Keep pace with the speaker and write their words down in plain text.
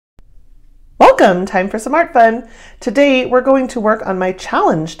Welcome, time for some art fun. Today we're going to work on my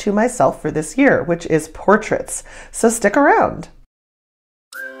challenge to myself for this year, which is portraits. So stick around.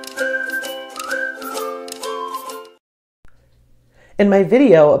 In my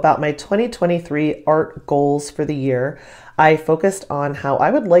video about my 2023 art goals for the year, I focused on how I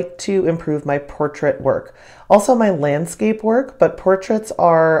would like to improve my portrait work. Also my landscape work, but portraits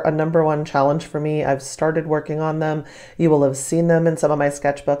are a #1 challenge for me. I've started working on them. You will have seen them in some of my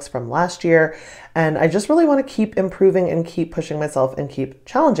sketchbooks from last year. And I just really want to keep improving and keep pushing myself and keep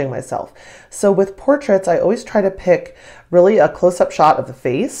challenging myself. So with portraits, I always try to pick really a close-up shot of the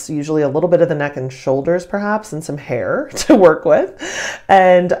face, usually a little bit of the neck and shoulders perhaps, and some hair to work with.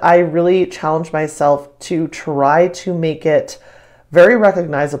 And I really challenge myself to try to make it very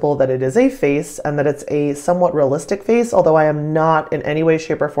recognizable that it is a face and that it's a somewhat realistic face, although I am not in any way,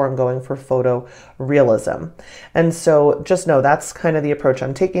 shape, or form going for photo realism. And so just know that's kind of the approach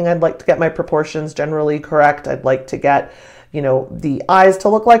I'm taking. I'd like to get my proportions generally correct. I'd like to get, you know, the eyes to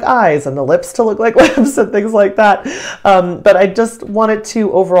look like eyes and the lips to look like lips and things like that. But I just want it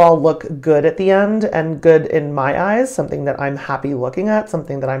to overall look good at the end and good in my eyes, something that I'm happy looking at,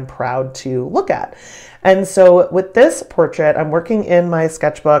 something that I'm proud to look at. And so with this portrait, I'm working in my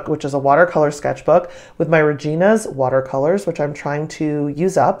sketchbook, which is a watercolor sketchbook with my Regina's watercolors, which I'm trying to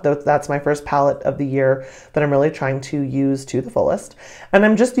use up. That's my first palette of the year that I'm really trying to use to the fullest. And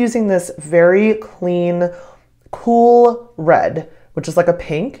I'm just using this very clean, cool red, which is like a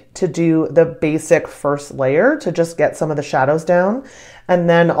pink, to do the basic first layer to just get some of the shadows down. And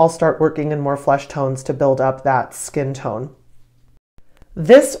then I'll start working in more flesh tones to build up that skin tone.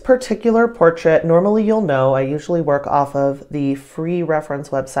 This particular portrait, normally you'll know, I usually work off of the free reference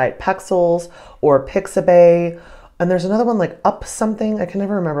website Pexels or Pixabay. And there's another one like Up something, I can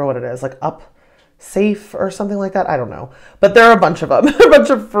never remember what it is, like Up Safe or something like that. I don't know. But there are a bunch of them, a bunch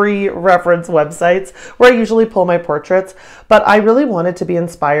of free reference websites where I usually pull my portraits. But I really wanted to be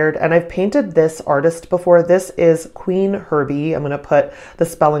inspired, and I've painted this artist before. This is Queen Herbie. I'm going to put the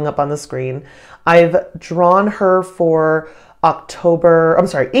spelling up on the screen. I've drawn her for Inktober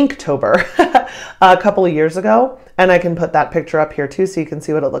a couple of years ago. And I can put that picture up here too, so you can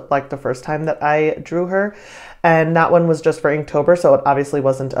see what it looked like the first time that I drew her. And that one was just for Inktober, so it obviously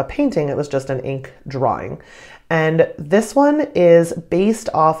wasn't a painting, it was just an ink drawing. And this one is based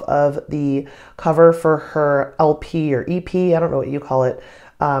off of the cover for her LP or EP, I don't know what you call it,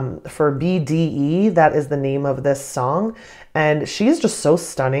 for BDE, that is the name of this song. And she's just so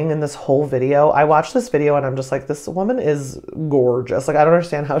stunning in this whole video. I watched this video and I'm just like, this woman is gorgeous. Like, I don't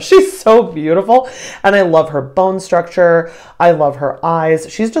understand how she's so beautiful. And I love her bone structure. I love her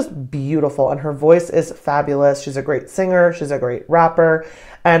eyes. She's just beautiful and her voice is fabulous. She's a great singer. She's a great rapper.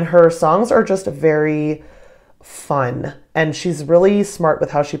 And her songs are just very fun, and she's really smart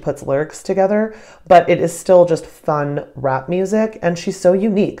with how she puts lyrics together, but it is still just fun rap music, and she's so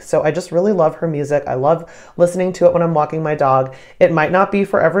unique. So I just really love her music. I love listening to it when I'm walking my dog. It might not be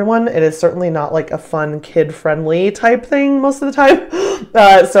for everyone. It is certainly not like a fun kid-friendly type thing most of the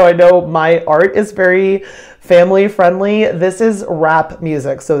time. So I know my art is very family friendly. This is rap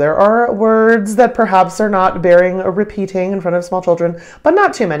music, so there are words that perhaps are not bearing a repeating in front of small children, but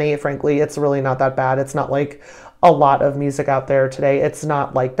not too many, frankly. It's really not that bad. It's not like a lot of music out there today. It's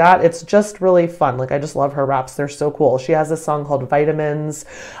not like that. It's just really fun. Like, I just love her raps. They're so cool. She has this song called Vitamins,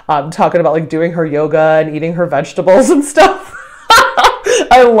 talking about like doing her yoga and eating her vegetables and stuff.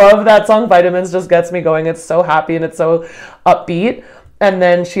 I love that song. Vitamins just gets me going. It's so happy and it's so upbeat. And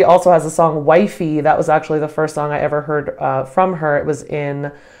then she also has a song, Wifey. That was actually the first song I ever heard from her. It was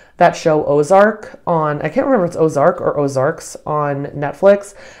in that show Ozark on, I can't remember if it's Ozark or Ozarks on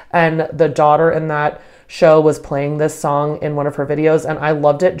Netflix. And the daughter in that show was playing this song in one of her videos. And I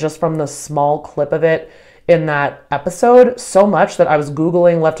loved it just from the small clip of it in that episode so much that I was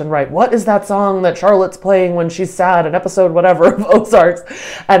Googling left and right, what is that song that Charlotte's playing when she's sad in episode whatever of Ozarks?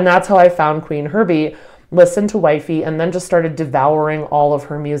 And that's how I found Queen Herbie. Listened to Wifey, and then just started devouring all of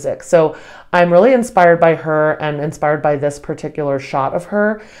her music. So I'm really inspired by her and inspired by this particular shot of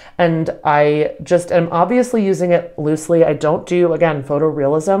her. And I just am obviously using it loosely. I don't do, again,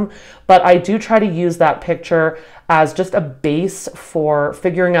 photorealism, but I do try to use that picture as just a base for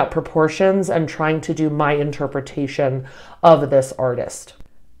figuring out proportions and trying to do my interpretation of this artist.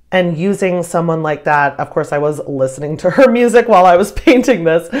 And using someone like that, of course, I was listening to her music while I was painting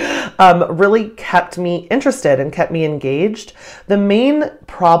this, really kept me interested and kept me engaged. The main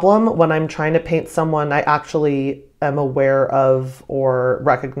problem when I'm trying to paint someone I actually am aware of or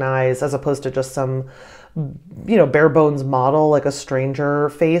recognize, as opposed to just some, you know, bare bones model, like a stranger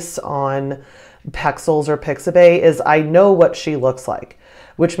face on Pexels or Pixabay, is I know what she looks like.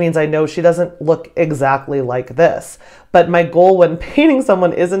 which means I know she doesn't look exactly like this. But my goal when painting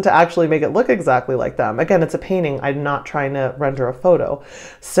someone isn't to actually make it look exactly like them. Again, it's a painting. I'm not trying to render a photo.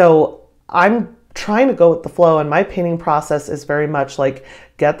 So I'm trying to go with the flow, and my painting process is very much like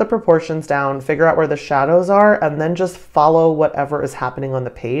get the proportions down, figure out where the shadows are, and then just follow whatever is happening on the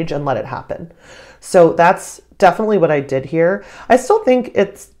page and let it happen. So that's definitely what I did here. I still think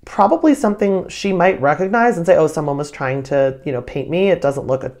it's probably something she might recognize and say, oh, someone was trying to, you know, paint me. It doesn't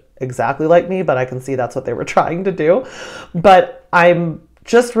look exactly like me, but I can see that's what they were trying to do. But I'm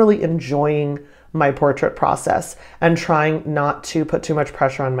just really enjoying my portrait process and trying not to put too much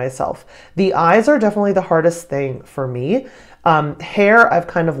pressure on myself. The eyes are definitely the hardest thing for me. Hair, I've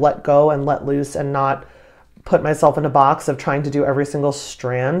kind of let go and let loose and not put myself in a box of trying to do every single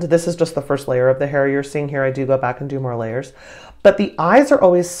strand. This is just the first layer of the hair you're seeing here. I do go back and do more layers. But the eyes are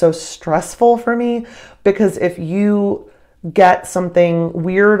always so stressful for me because if you get something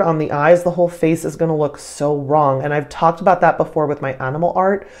weird on the eyes, the whole face is going to look so wrong. And I've talked about that before with my animal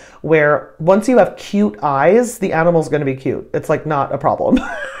art, where once you have cute eyes, the animal's going to be cute. It's like not a problem.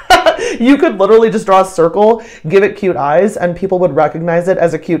 You could literally just draw a circle, give it cute eyes, and people would recognize it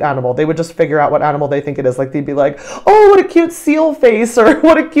as a cute animal. They would just figure out what animal they think it is. Like they'd be like, oh, what a cute seal face, or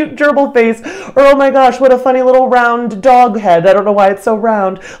what a cute gerbil face, or oh my gosh, what a funny little round dog head. I don't know why it's so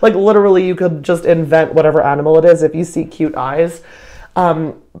round. Like literally you could just invent whatever animal it is if you see cute eyes.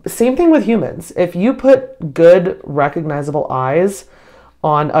 Same thing with humans. If you put good recognizable eyes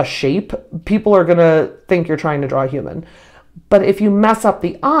on a shape, people are gonna think you're trying to draw a human. But if you mess up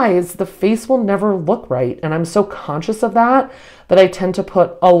the eyes, the face will never look right. And I'm so conscious of that I tend to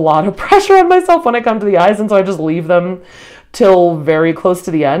put a lot of pressure on myself when I come to the eyes. And so I just leave them till very close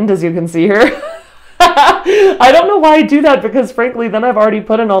to the end, as you can see here. I don't know why I do that because frankly, then I've already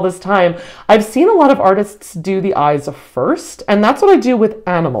put in all this time. I've seen a lot of artists do the eyes first, and that's what I do with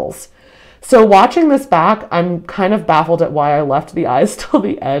animals. So watching this back, I'm kind of baffled at why I left the eyes till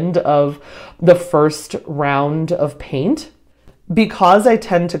the end of the first round of paint. Because I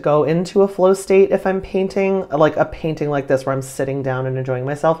tend to go into a flow state if I'm painting, like a painting like this where I'm sitting down and enjoying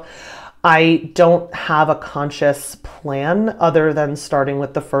myself, I don't have a conscious plan other than starting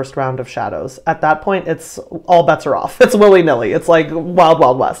with the first round of shadows. At that point, it's all bets are off. It's willy-nilly. It's like wild,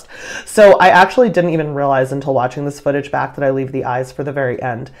 wild west. So I actually didn't even realize until watching this footage back that I leave the eyes for the very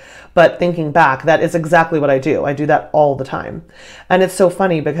end. But thinking back, that is exactly what I do. I do that all the time. And it's so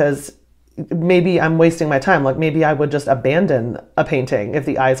funny because maybe I'm wasting my time. Like maybe I would just abandon a painting if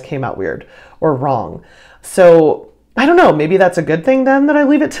the eyes came out weird or wrong. So I don't know, maybe that's a good thing then that I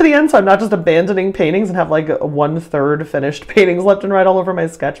leave it to the end so I'm not just abandoning paintings and have like 1/3 finished paintings left and right all over my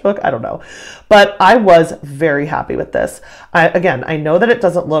sketchbook. I don't know. But I was very happy with this. Again, I know that it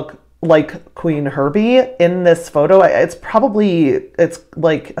doesn't look like Queen Herbie in this photo. It's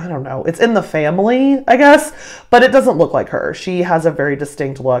like, I don't know, it's in the family, I guess, but it doesn't look like her. She has a very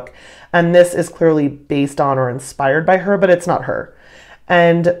distinct look, and this is clearly based on or inspired by her, but it's not her.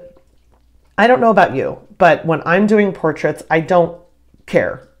 And I don't know about you, but when I'm doing portraits, I don't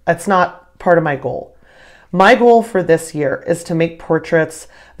care. It's not part of my goal. My goal for this year is to make portraits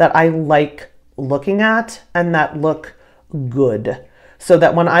that I like looking at and that look good. So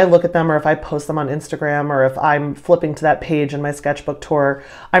that when I look at them or if I post them on Instagram or if I'm flipping to that page in my sketchbook tour,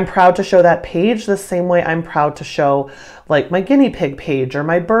 I'm proud to show that page the same way I'm proud to show like my guinea pig page or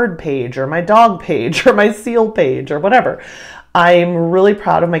my bird page or my dog page or my seal page or whatever. I'm really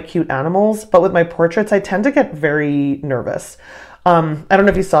proud of my cute animals, but with my portraits, I tend to get very nervous. I don't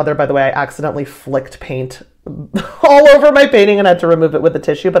know if you saw there, by the way, I accidentally flicked paint all over my painting and had to remove it with a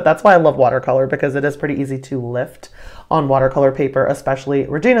tissue, but that's why I love watercolor because it is pretty easy to lift on watercolor paper, especially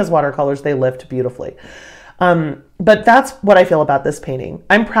Regina's watercolors, they lift beautifully. But that's what I feel about this painting.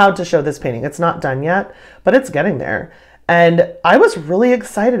 I'm proud to show this painting. It's not done yet, but it's getting there. And I was really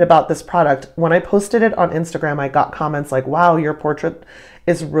excited about this product. When I posted it on Instagram, I got comments like, wow, your portrait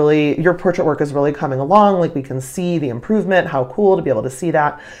work is really coming along. Like we can see the improvement, how cool to be able to see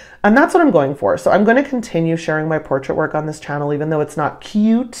that. And that's what I'm going for. So I'm going to continue sharing my portrait work on this channel, even though it's not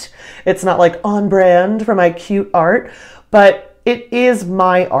cute. It's not like on brand for my cute art, but it is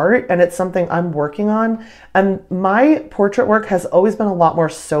my art and it's something I'm working on. And my portrait work has always been a lot more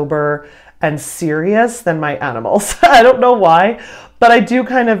sober and serious than my animals. I don't know why, but I do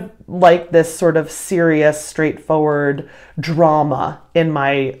kind of like this sort of serious, straightforward drama in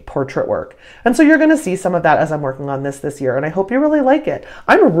my portrait work. And so you're gonna see some of that as I'm working on this year, and I hope you really like it.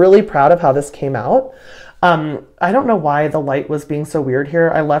 I'm really proud of how this came out. I don't know why the light was being so weird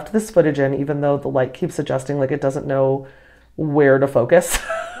here. I left this footage in even though the light keeps adjusting, like it doesn't know where to focus.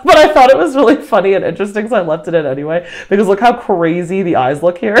 But I thought it was really funny and interesting, so I left it in anyway, because look how crazy the eyes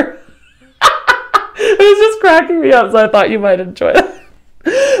look here. It was just cracking me up, so I thought you might enjoy it.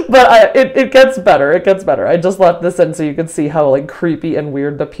 But it gets better. It gets better. I just left this in so you could see how like creepy and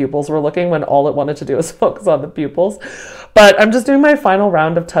weird the pupils were looking when all it wanted to do was focus on the pupils. But I'm just doing my final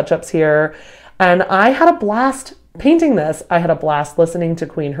round of touch-ups here, and I had a blast painting this. I had a blast listening to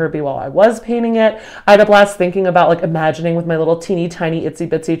Queen Herbie while I was painting it. I had a blast thinking about like imagining with my little teeny tiny itsy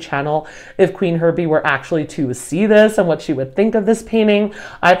bitsy channel if Queen Herbie were actually to see this and what she would think of this painting.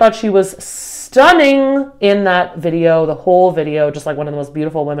 I thought she was stunning in that video, the whole video, just like one of the most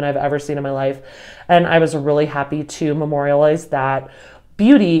beautiful women I've ever seen in my life. And I was really happy to memorialize that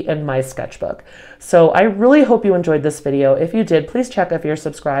beauty in my sketchbook. So I really hope you enjoyed this video. If you did, please check if you're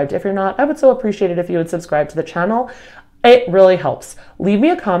subscribed. If you're not, I would so appreciate it if you would subscribe to the channel. It really helps. Leave me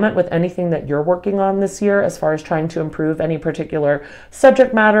a comment with anything that you're working on this year as far as trying to improve any particular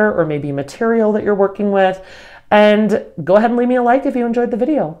subject matter or maybe material that you're working with. And go ahead and leave me a like if you enjoyed the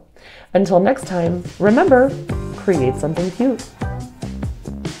video. Until next time, remember, create something cute.